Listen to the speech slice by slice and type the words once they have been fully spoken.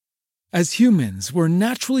As humans, we're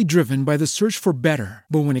naturally driven by the search for better.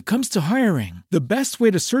 But when it comes to hiring, the best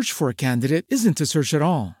way to search for a candidate isn't to search at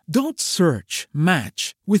all. Don't search,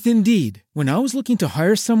 match with Indeed. When I was looking to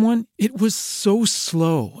hire someone, it was so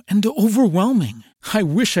slow and overwhelming. I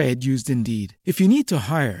wish I had used Indeed. If you need to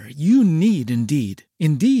hire, you need Indeed.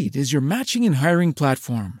 Indeed is your matching and hiring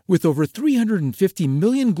platform with over 350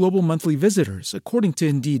 million global monthly visitors, according to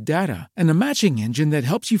Indeed data, and a matching engine that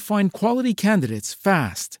helps you find quality candidates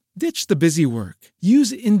fast. Ditch the busy work.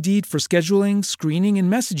 Use Indeed for scheduling, screening,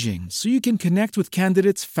 and messaging so you can connect with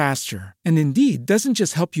candidates faster. And Indeed doesn't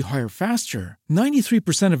just help you hire faster.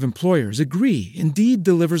 93% of employers agree Indeed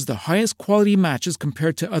delivers the highest quality matches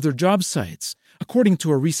compared to other job sites, according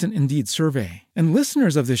to a recent Indeed survey. And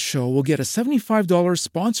listeners of this show will get a $75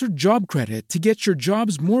 sponsored job credit to get your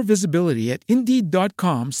jobs more visibility at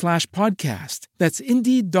Indeed.com/podcast. That's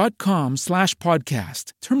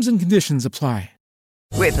Indeed.com/podcast. Terms and conditions apply.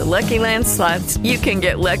 With the Lucky Land Slots, you can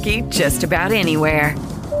get lucky just about anywhere.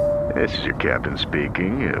 This is your captain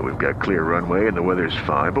speaking. We've got clear runway and the weather's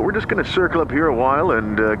fine, but we're just going to circle up here a while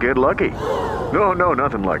and get lucky. No,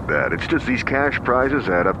 nothing like that. It's just these cash prizes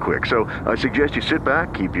add up quick. So I suggest you sit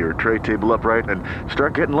back, keep your tray table upright, and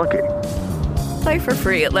start getting lucky. Play for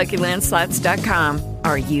free at LuckyLandSlots.com.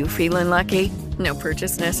 Are you feeling lucky? No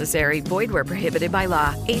purchase necessary. Void where prohibited by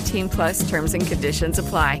law. 18+ terms and conditions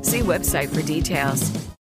apply. See website for details.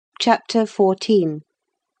 Chapter 14.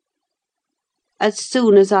 As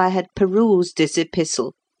soon as I had perused this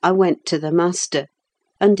epistle, I went to the master,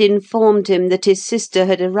 and informed him that his sister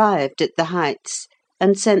had arrived at the Heights,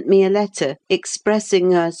 and sent me a letter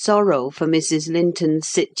expressing her sorrow for Mrs. Linton's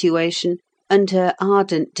situation, and her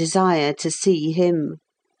ardent desire to see him,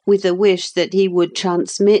 with a wish that he would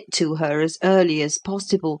transmit to her as early as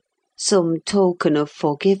possible some token of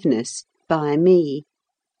forgiveness by me.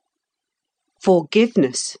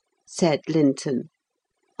 "Forgiveness!" said Linton.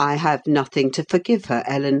 "I have nothing to forgive her,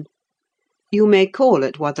 Ellen. You may call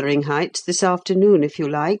at Wuthering Heights this afternoon if you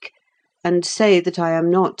like, and say that I am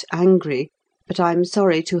not angry, but I'm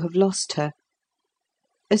sorry to have lost her.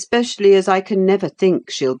 Especially as I can never think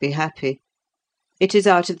she'll be happy. It is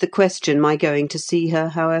out of the question my going to see her,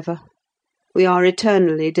 however. We are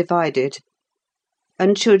eternally divided.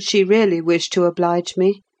 And should she really wish to oblige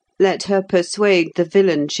me, let her persuade the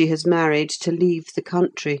villain she has married to leave the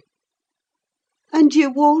country." "And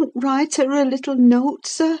you won't write her a little note,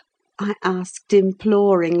 sir?" I asked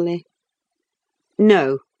imploringly.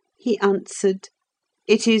 "No," he answered.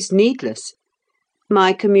 "It is needless.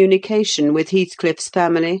 My communication with Heathcliff's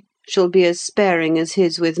family shall be as sparing as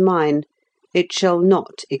his with mine. It shall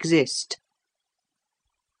not exist."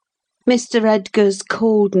 Mr. Edgar's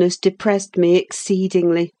coldness depressed me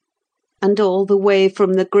exceedingly, and all the way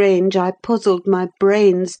from the Grange I puzzled my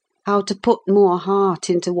brains how to put more heart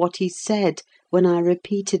into what he said when I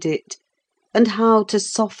repeated it, and how to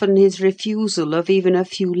soften his refusal of even a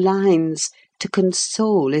few lines to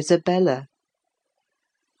console Isabella.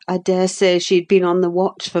 I daresay she'd been on the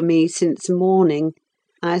watch for me since morning.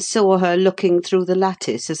 I saw her looking through the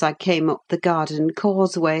lattice as I came up the garden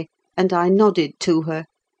causeway, and I nodded to her,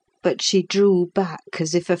 but she drew back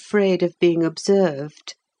as if afraid of being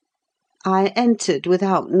observed. I entered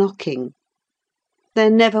without knocking.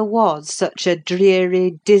 There never was such a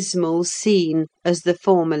dreary, dismal scene as the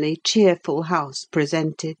formerly cheerful house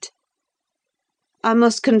presented. I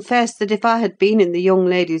must confess that if I had been in the young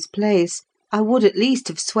lady's place, I would at least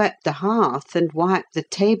have swept the hearth and wiped the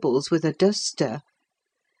tables with a duster.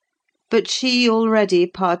 But she already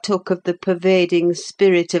partook of the pervading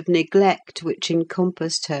spirit of neglect which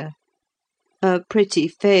encompassed her. Her pretty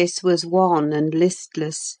face was wan and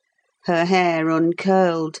listless, her hair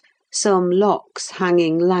uncurled, some locks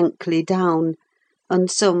hanging lankly down,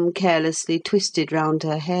 and some carelessly twisted round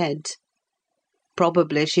her head.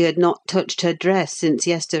 Probably she had not touched her dress since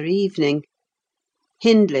yester evening.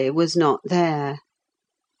 Hindley was not there.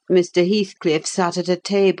 Mr. Heathcliff sat at a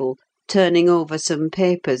table, turning over some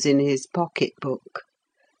papers in his pocket-book.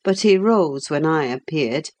 But he rose when I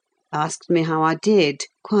appeared, asked me how I did,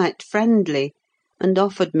 quite friendly, and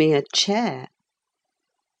offered me a chair.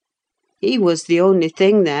 He was the only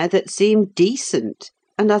thing there that seemed decent,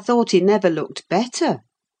 and I thought he never looked better.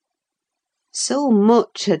 So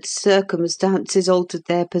much had circumstances altered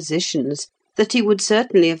their positions, that he would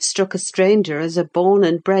certainly have struck a stranger as a born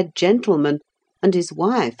and bred gentleman, and his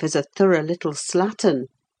wife as a thorough little slattern.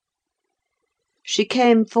 She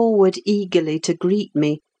came forward eagerly to greet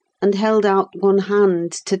me, and held out one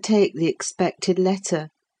hand to take the expected letter.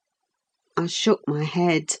 I shook my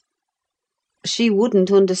head. She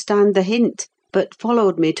wouldn't understand the hint, but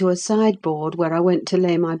followed me to a sideboard where I went to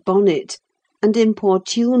lay my bonnet, and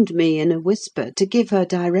importuned me in a whisper to give her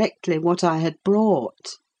directly what I had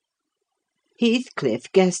brought.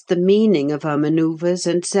 Heathcliff guessed the meaning of her manoeuvres,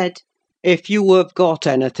 and said, "If you have got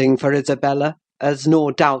anything for Isabella, as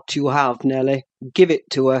no doubt you have, Nelly, give it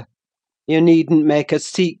to her. You needn't make a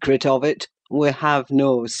secret of it. We have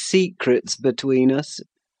no secrets between us."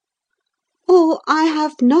 "Oh, I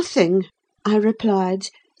have nothing," I replied,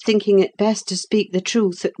 thinking it best to speak the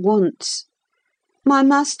truth at once. "My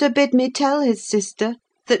master bid me tell his sister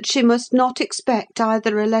that she must not expect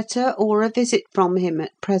either a letter or a visit from him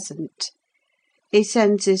at present. He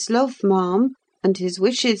sends his love, ma'am, and his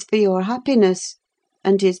wishes for your happiness,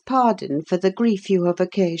 and his pardon for the grief you have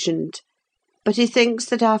occasioned; but he thinks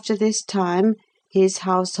that after this time his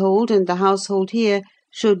household and the household here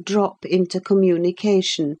should drop into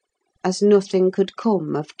communication, as nothing could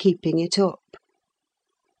come of keeping it up."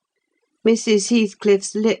 Mrs.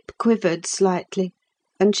 Heathcliff's lip quivered slightly,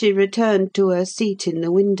 and she returned to her seat in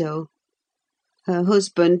the window. Her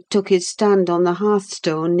husband took his stand on the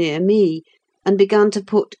hearthstone near me, and began to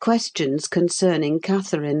put questions concerning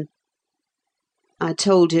Catherine. I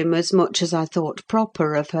told him as much as I thought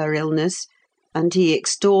proper of her illness, and he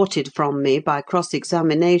extorted from me, by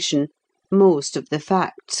cross-examination, most of the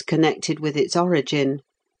facts connected with its origin.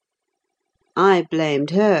 I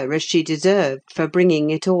blamed her, as she deserved, for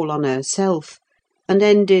bringing it all on herself, and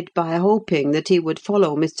ended by hoping that he would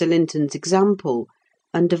follow Mr. Linton's example,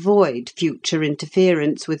 and avoid future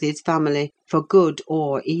interference with his family, for good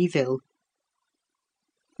or evil.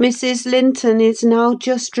 "Mrs. Linton is now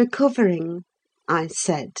just recovering," I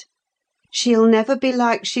said. "She'll never be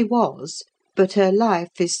like she was, but her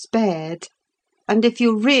life is spared; and if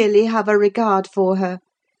you really have a regard for her,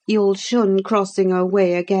 you'll shun crossing her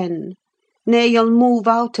way again. Nay, you'll move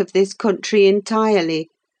out of this country entirely;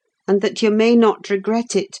 and that you may not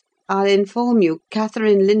regret it, I'll inform you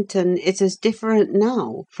Catherine Linton is as different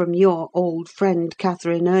now from your old friend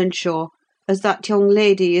Catherine Earnshaw as that young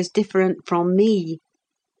lady is different from me.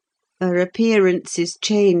 Her appearance is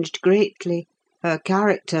changed greatly, her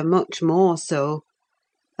character much more so;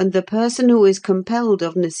 and the person who is compelled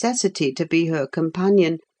of necessity to be her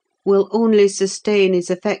companion will only sustain his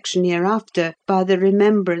affection hereafter by the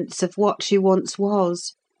remembrance of what she once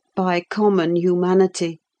was, by common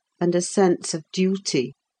humanity and a sense of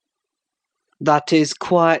duty." "That is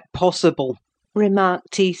quite possible,"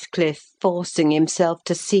 remarked Heathcliff, forcing himself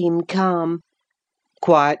to seem calm.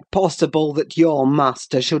 "Quite possible that your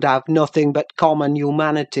master should have nothing but common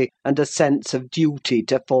humanity and a sense of duty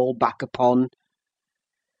to fall back upon.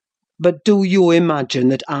 But do you imagine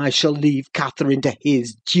that I shall leave Catherine to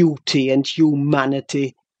his duty and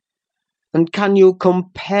humanity? And can you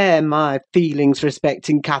compare my feelings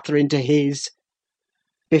respecting Catherine to his?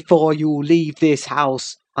 Before you leave this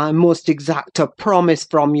house, I must exact a promise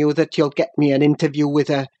from you that you'll get me an interview with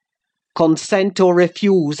her. Consent or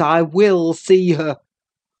refuse, I will see her.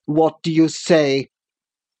 What do you say?"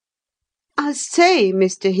 "I say,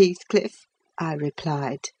 Mr. Heathcliff," I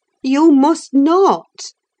replied, "you must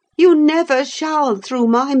not. You never shall, through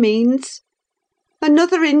my means.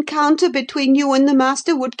 Another encounter between you and the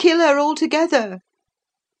master would kill her altogether."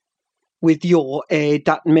 "With your aid,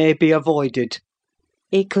 that may be avoided,"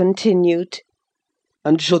 he continued.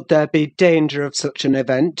 "And should there be danger of such an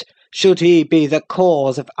event, should he be the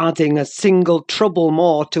cause of adding a single trouble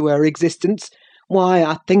more to her existence, why,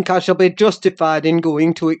 I think I shall be justified in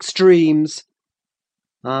going to extremes.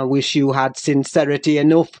 I wish you had sincerity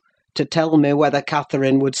enough to tell me whether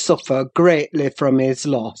Catherine would suffer greatly from his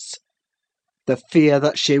loss. The fear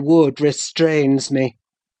that she would restrains me.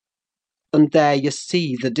 And there you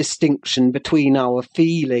see the distinction between our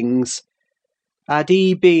feelings. Had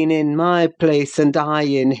he been in my place and I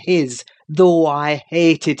in his, though I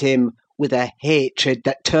hated him with a hatred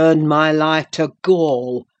that turned my life to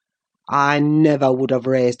gall, I never would have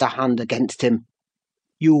raised a hand against him.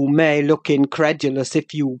 You may look incredulous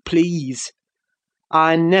if you please.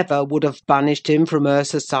 I never would have banished him from her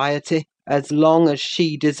society as long as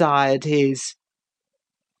she desired his.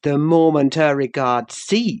 The moment her regard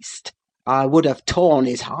ceased, I would have torn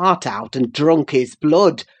his heart out and drunk his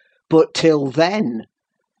blood, but till then,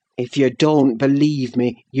 if you don't believe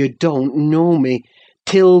me, you don't know me,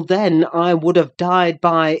 till then I would have died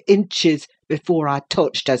by inches before I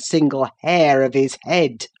touched a single hair of his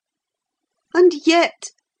head." "And yet,"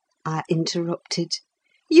 I interrupted,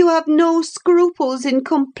 "you have no scruples in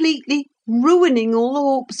completely ruining all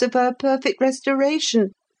hopes of her perfect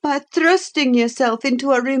restoration by thrusting yourself into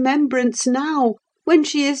her remembrance now, when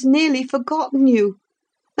she has nearly forgotten you,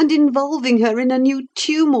 and involving her in a new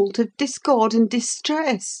tumult of discord and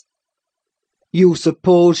distress." "You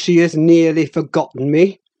suppose she has nearly forgotten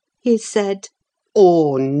me?" he said.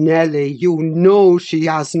 "Oh, Nelly, you know she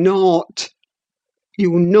has not.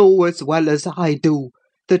 You know as well as I do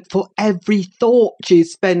that for every thought she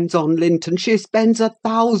spends on Linton, she spends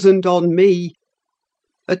 1,000 on me.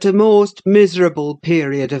 At a most miserable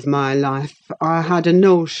period of my life, I had a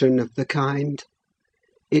notion of the kind.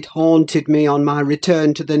 It haunted me on my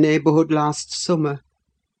return to the neighbourhood last summer.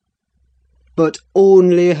 But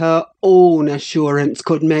only her own assurance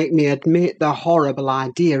could make me admit the horrible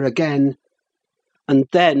idea again. And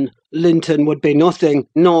then Linton would be nothing,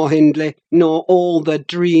 nor Hindley, nor all the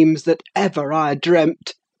dreams that ever I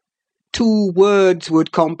dreamt. 2 words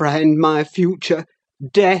would comprehend my future: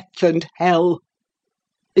 death and hell.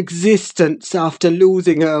 Existence after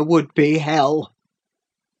losing her would be hell.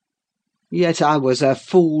 Yet I was a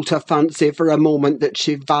fool to fancy for a moment that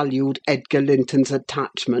she valued Edgar Linton's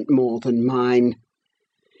attachment more than mine.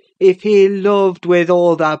 If he loved with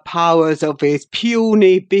all the powers of his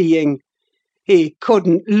puny being, he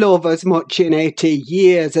couldn't love as much in 80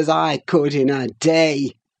 years as I could in a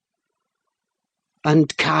day.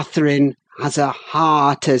 And Catherine has a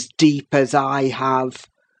heart as deep as I have.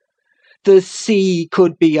 The sea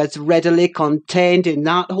could be as readily contained in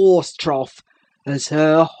that horse trough as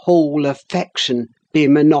her whole affection be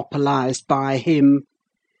monopolised by him.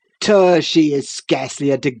 To her she is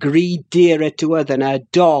scarcely a degree dearer to her than a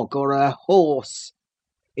dog or a horse.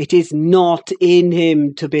 It is not in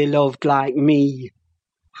him to be loved like me.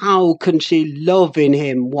 How can she love in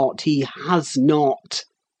him what he has not?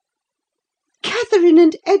 "Catherine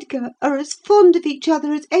and Edgar are as fond of each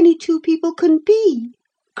other as any 2 people can be,"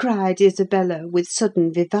 cried Isabella, with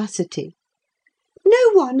sudden vivacity.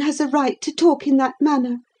 "No one has a right to talk in that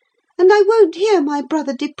manner, and I won't hear my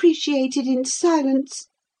brother depreciated in silence."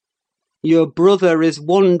 Your brother is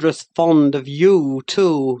wondrous fond of you,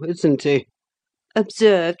 too, isn't he?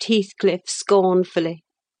 observed Heathcliff scornfully.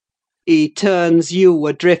 He turns you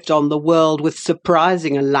adrift on the world with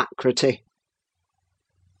surprising alacrity.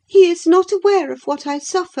 "He is not aware of what I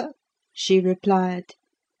suffer," she replied.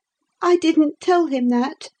 "I didn't tell him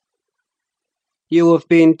that." You have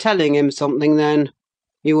been telling him something, then?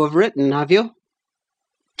 You have written, have you?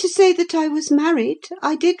 "To say that I was married,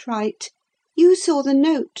 I did write. You saw the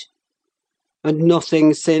note." And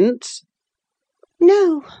nothing since?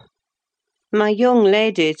 "No." "My young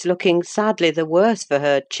lady's looking sadly the worse for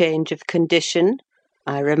her change of condition,"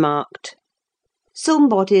 I remarked.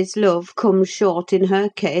 "Somebody's love comes short in her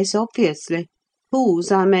case, obviously.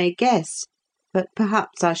 Whose, I may guess, but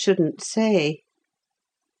perhaps I shouldn't say."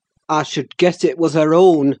 I should guess it was her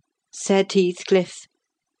own," said Heathcliff.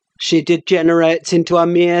 "She degenerates into a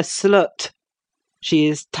mere slut. She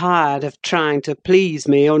is tired of trying to please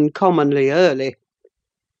me uncommonly early.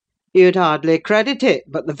 You'd hardly credit it,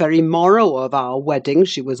 but the very morrow of our wedding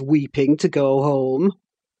she was weeping to go home.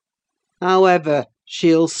 However,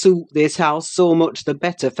 she'll suit this house so much the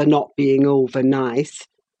better for not being over nice,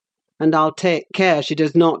 and I'll take care she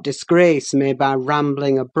does not disgrace me by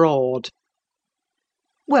rambling abroad."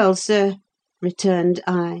 "Well, sir," returned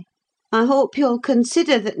I hope you'll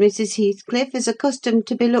consider that Mrs. Heathcliff is accustomed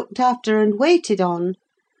to be looked after and waited on,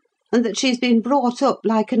 and that she's been brought up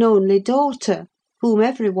like an only daughter, whom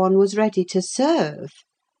every one was ready to serve.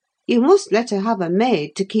 You must let her have a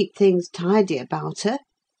maid to keep things tidy about her,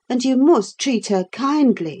 and you must treat her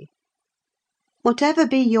kindly. Whatever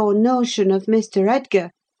be your notion of Mr.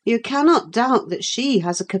 Edgar, you cannot doubt that she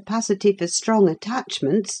has a capacity for strong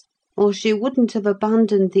attachments, or she wouldn't have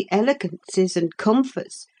abandoned the elegancies and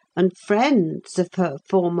comforts and friends of her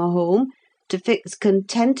former home to fix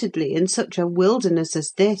contentedly in such a wilderness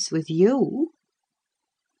as this with you."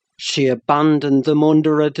 "She abandoned them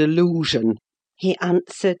under a delusion," he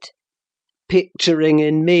answered, "picturing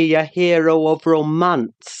in me a hero of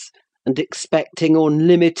romance, and expecting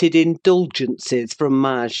unlimited indulgences from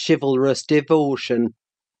my chivalrous devotion.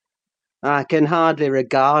 I can hardly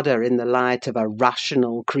regard her in the light of a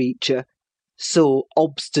rational creature, so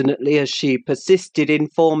obstinately has she persisted in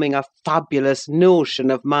forming a fabulous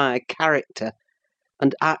notion of my character,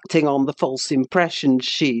 and acting on the false impressions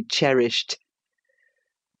she cherished.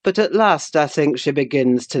 But at last I think she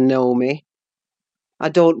begins to know me. I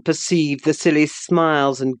don't perceive the silly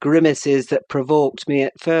smiles and grimaces that provoked me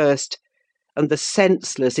at first, and the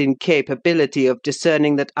senseless incapability of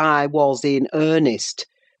discerning that I was in earnest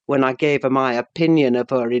when I gave her my opinion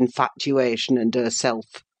of her infatuation and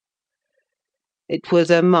herself. It was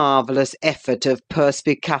a marvellous effort of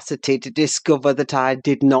perspicacity to discover that I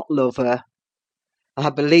did not love her. I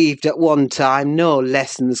believed at one time no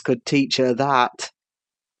lessons could teach her that.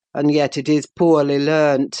 And yet it is poorly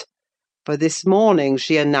learnt, for this morning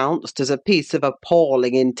she announced as a piece of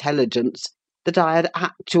appalling intelligence that I had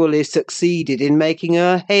actually succeeded in making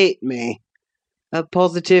her hate me. A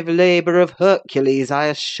positive labour of Hercules, I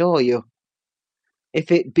assure you.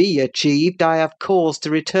 If it be achieved, I have cause to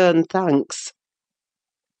return thanks.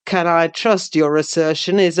 Can I trust your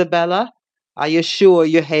assertion, Isabella? Are you sure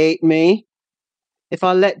you hate me? If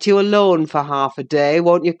I let you alone for half a day,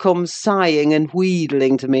 won't you come sighing and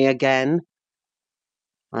wheedling to me again?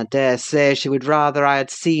 I dare say she would rather I had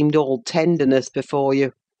seemed all tenderness before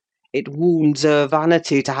you. It wounds her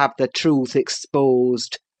vanity to have the truth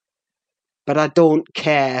exposed. But I don't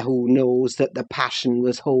care who knows that the passion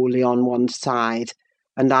was wholly on one side,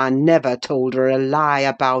 and I never told her a lie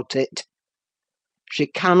about it. She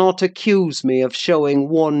cannot accuse me of showing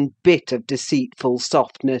one bit of deceitful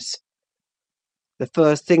softness. The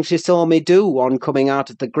first thing she saw me do on coming out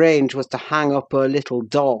of the Grange was to hang up her little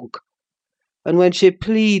dog. And when she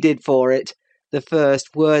pleaded for it, the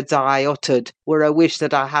first words I uttered were a wish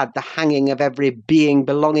that I had the hanging of every being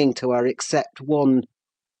belonging to her except one.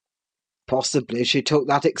 Possibly she took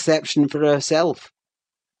that exception for herself.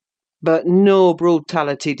 But no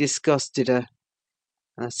brutality disgusted her.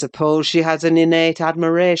 I suppose she has an innate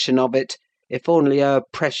admiration of it, if only her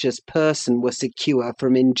precious person were secure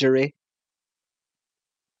from injury.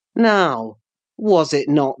 Now, was it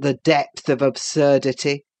not the depth of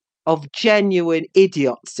absurdity, of genuine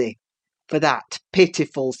idiocy, for that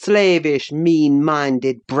pitiful, slavish,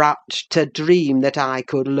 mean-minded brat to dream that I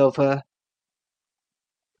could love her?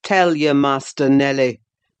 Tell your master, Nelly,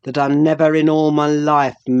 that I never in all my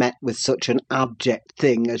life met with such an abject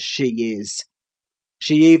thing as she is.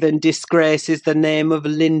 She even disgraces the name of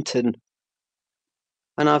Linton.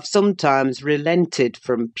 And I've sometimes relented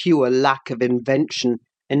from pure lack of invention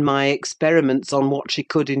in my experiments on what she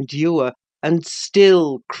could endure, and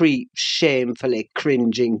still creeps shamefully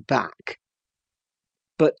cringing back.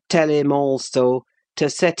 But tell him also to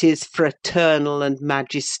set his fraternal and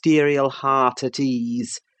magisterial heart at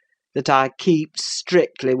ease, that I keep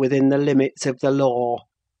strictly within the limits of the law.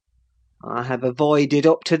 I have avoided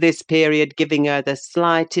up to this period giving her the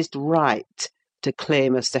slightest right to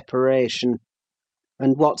claim a separation,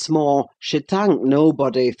 and what's more, she'd thank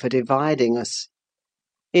nobody for dividing us.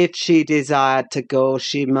 If she desired to go,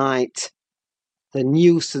 she might. The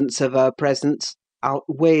nuisance of her presence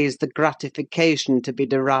outweighs the gratification to be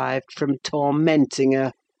derived from tormenting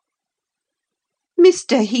her.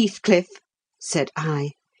 "Mr. Heathcliff," said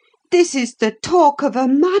I, "this is the talk of a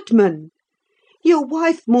madman. Your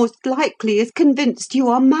wife most likely is convinced you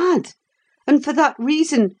are mad, and for that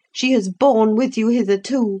reason she has borne with you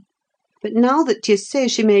hitherto. But now that you say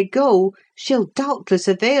she may go, she'll doubtless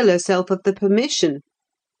avail herself of the permission.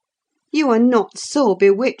 You are not so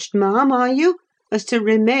bewitched, ma'am, are you, as to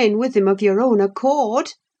remain with him of your own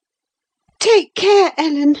accord?" "Take care,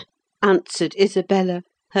 Ellen," answered Isabella,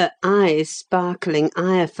 her eyes sparkling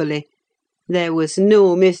irefully. There was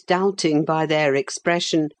no misdoubting by their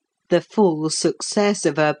expression the full success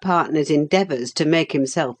of her partner's endeavours to make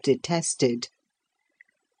himself detested.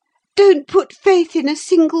 "Don't put faith in a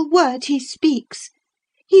single word he speaks.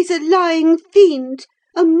 He's a lying fiend,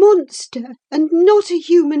 a monster, and not a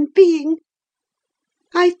human being.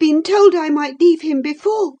 I've been told I might leave him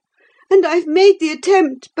before, and I've made the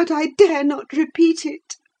attempt, but I dare not repeat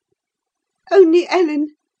it. Only,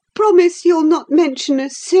 Ellen, promise you'll not mention a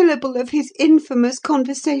syllable of his infamous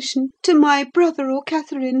conversation to my brother or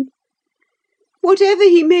Catherine. Whatever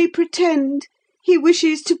he may pretend, he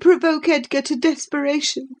wishes to provoke Edgar to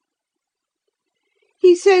desperation.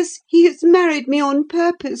 He says he has married me on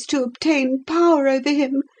purpose to obtain power over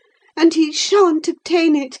him, and he shan't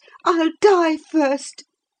obtain it. I'll die first.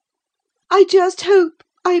 I just hope,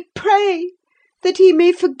 I pray, that he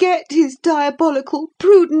may forget his diabolical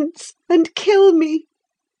prudence and kill me.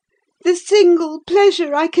 The single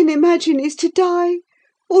pleasure I can imagine is to die,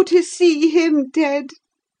 or to see him dead."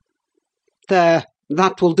 "There,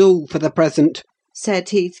 that will do for the present," said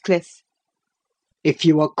Heathcliff. "If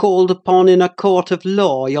you are called upon in a court of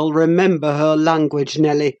law, you'll remember her language,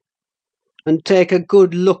 Nelly. And take a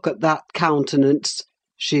good look at that countenance.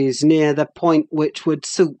 She's near the point which would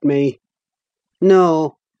suit me.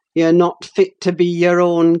 No, you're not fit to be your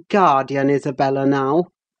own guardian, Isabella, now;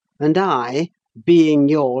 and I, being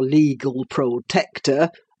your legal protector,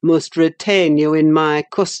 must retain you in my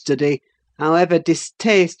custody, however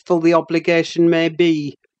distasteful the obligation may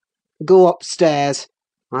be. Go upstairs.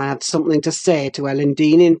 I have something to say to Ellen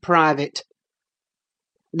Dean in private."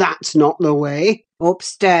 "That's not the way.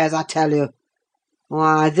 Upstairs, I tell you.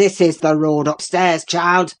 Why, this is the road upstairs,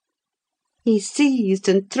 child." He seized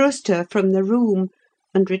and thrust her from the room,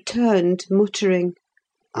 and returned, muttering,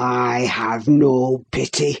 "I have no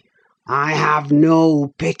pity. I have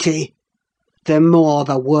no pity. The more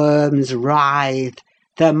the worms writhe,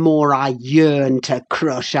 the more I yearn to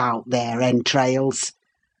crush out their entrails.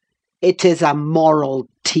 It is a moral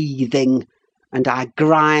teething, and I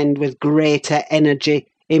grind with greater energy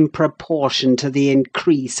in proportion to the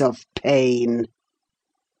increase of pain.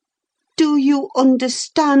 "Do you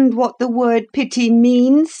understand what the word pity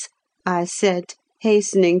means?" I said,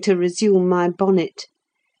 hastening to resume my bonnet.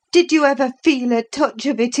 "Did you ever feel a touch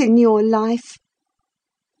of it in your life?"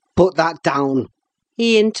 Put that down,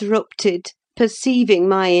 he interrupted, perceiving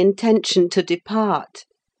my intention to depart.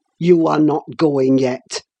 You are not going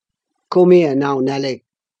yet. Come here now, Nelly.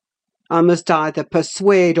 I must either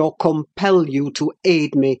persuade or compel you to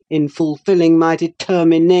aid me in fulfilling my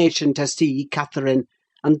determination to see Catherine,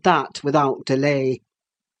 and that without delay.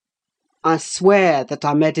 I swear that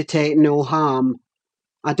I meditate no harm.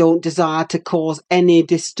 I don't desire to cause any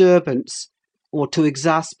disturbance, or to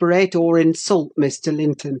exasperate or insult Mr.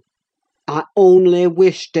 Linton. I only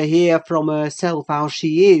wish to hear from herself how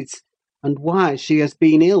she is, and why she has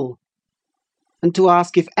been ill, and to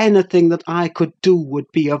ask if anything that I could do would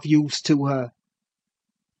be of use to her.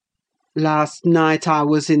 Last night I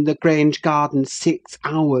was in the Grange garden 6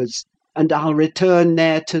 hours, and I'll return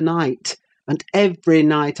there to-night, and every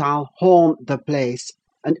night I'll haunt the place,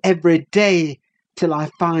 and every day, till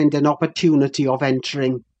I find an opportunity of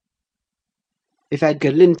entering. If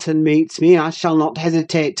Edgar Linton meets me, I shall not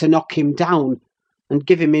hesitate to knock him down, and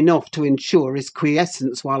give him enough to ensure his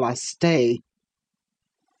quiescence while I stay.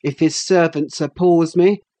 If his servants oppose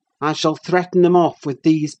me, I shall threaten them off with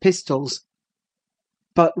these pistols.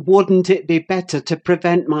 But wouldn't it be better to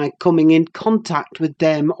prevent my coming in contact with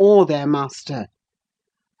them or their master?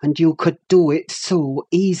 And you could do it so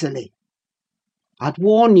easily. I'd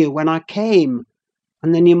warn you when I came,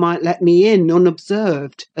 and then you might let me in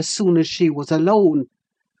unobserved as soon as she was alone,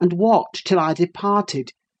 and watch till I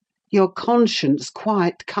departed, your conscience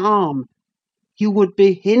quite calm. You would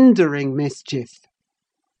be hindering mischief.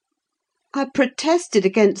 I protested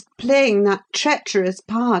against playing that treacherous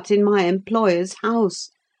part in my employer's house;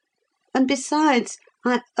 and besides,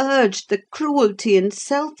 I urged the cruelty and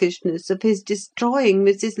selfishness of his destroying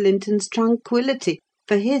Mrs. Linton's tranquillity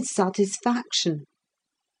for his satisfaction.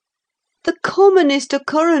 "The commonest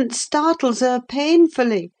occurrence startles her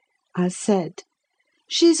painfully," I said.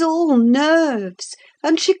 "She's all nerves,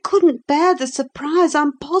 and she couldn't bear the surprise,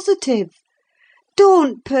 I'm positive.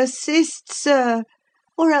 Don't persist, sir,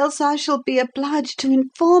 or else I shall be obliged to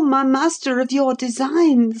inform my master of your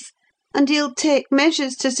designs, and he'll take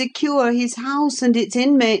measures to secure his house and its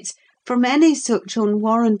inmates from any such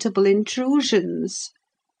unwarrantable intrusions."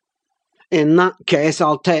 In that case,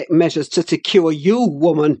 I'll take measures to secure you,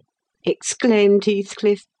 woman! exclaimed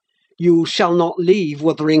Heathcliff. You shall not leave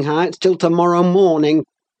Wuthering Heights till to-morrow morning.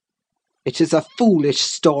 It is a foolish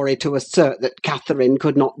story to assert that Catherine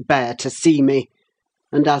could not bear to see me;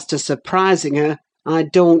 and as to surprising her, I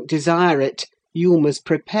don't desire it. You must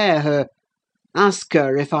prepare her. Ask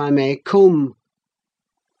her if I may come.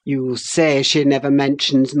 You say she never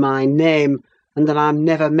mentions my name, and that I'm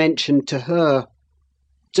never mentioned to her.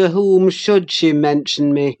 To whom should she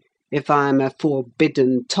mention me, if I'm a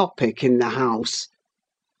forbidden topic in the house?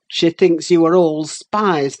 She thinks you are all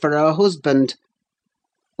spies for her husband.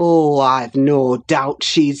 Oh, I've no doubt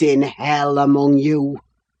she's in hell among you.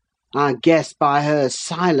 I guess by her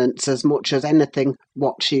silence as much as anything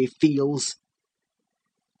what she feels.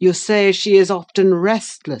 You say she is often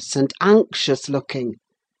restless and anxious-looking.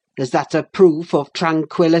 Is that a proof of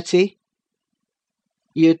tranquillity?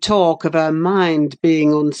 You talk of her mind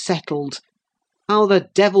being unsettled. How the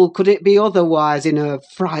devil could it be otherwise in her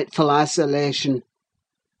frightful isolation?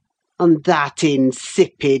 And that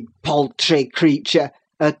insipid, paltry creature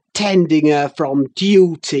attending her from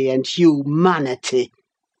duty and humanity,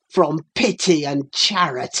 from pity and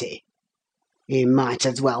charity! He might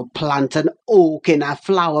as well plant an oak in a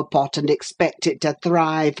flower-pot and expect it to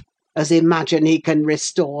thrive, as imagine he can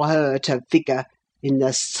restore her to vigour in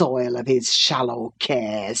the soil of his shallow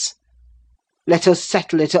cares. Let us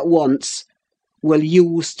settle it at once. Will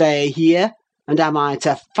you stay here, and am I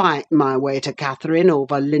to fight my way to Catherine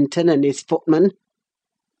over Linton and his footman?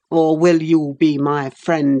 Or will you be my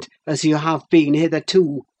friend, as you have been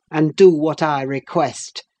hitherto, and do what I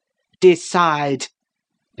request? Decide,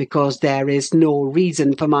 because there is no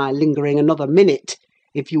reason for my lingering another minute,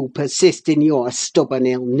 if you persist in your stubborn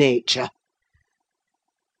ill nature.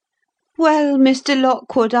 Well, Mr.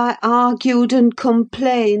 Lockwood, I argued and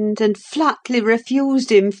complained, and flatly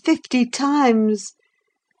refused him 50 times;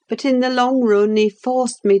 but in the long run he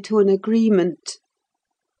forced me to an agreement.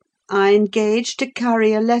 I engaged to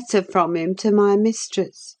carry a letter from him to my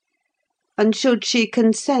mistress, and should she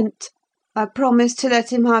consent, I promised to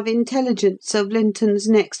let him have intelligence of Linton's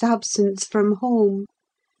next absence from home,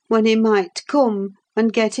 when he might come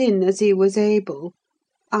and get in as he was able.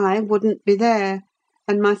 I wouldn't be there,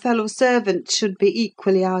 and my fellow servants should be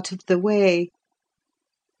equally out of the way.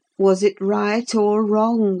 Was it right or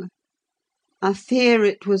wrong? I fear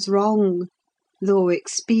it was wrong, though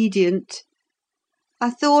expedient.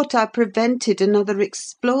 I thought I prevented another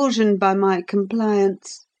explosion by my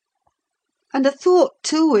compliance. And I thought,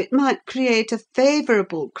 too, it might create a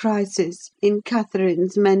favourable crisis in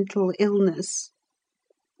Catherine's mental illness.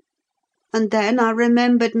 And then I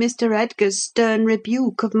remembered Mr. Edgar's stern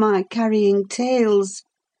rebuke of my carrying tales,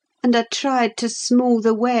 and I tried to smooth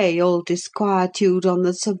away all disquietude on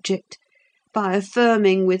the subject by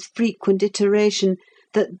affirming with frequent iteration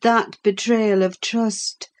that betrayal of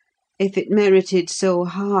trust, if it merited so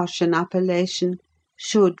harsh an appellation,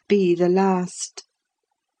 should be the last.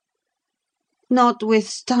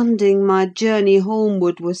 Notwithstanding, my journey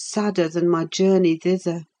homeward was sadder than my journey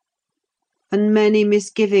thither, and many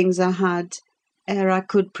misgivings I had ere I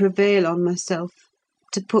could prevail on myself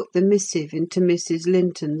to put the missive into Mrs.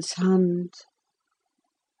 Linton's hand.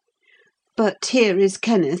 But here is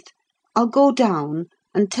Kenneth. I'll go down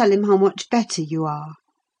and tell him how much better you are.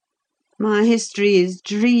 My history is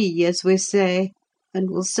dree, as we say, and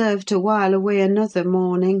will serve to while away another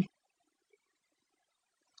morning.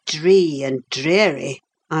 Dree and dreary,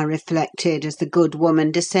 I reflected, as the good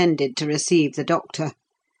woman descended to receive the doctor,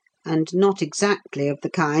 and not exactly of the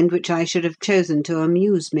kind which I should have chosen to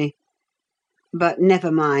amuse me. But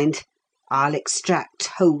never mind, I'll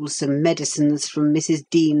extract wholesome medicines from Mrs.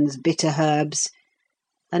 Dean's bitter herbs.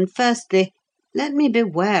 And firstly, let me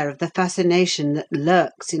beware of the fascination that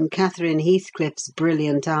lurks in Catherine Heathcliff's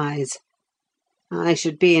brilliant eyes. I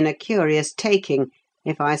should be in a curious taking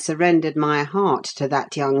if I surrendered my heart to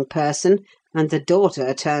that young person, and the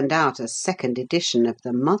daughter turned out a second edition of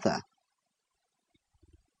the mother.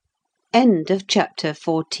 End of chapter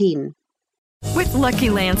 14. With Lucky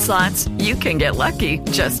Land Slots, you can get lucky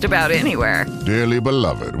just about anywhere. Dearly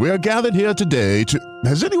beloved, we are gathered here today to...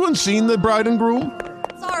 Has anyone seen the bride and groom?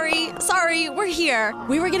 Sorry, we're here.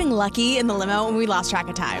 We were getting lucky in the limo and we lost track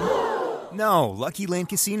of time. No, Lucky Land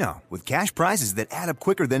Casino, with cash prizes that add up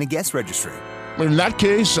quicker than a guest registry. In that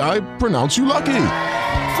case, I pronounce you lucky.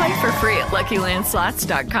 Play for free at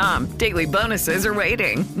LuckyLandSlots.com. Daily bonuses are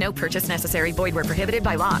waiting. No purchase necessary. Void where prohibited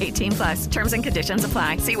by law. 18+. Terms and conditions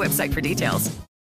apply. See website for details.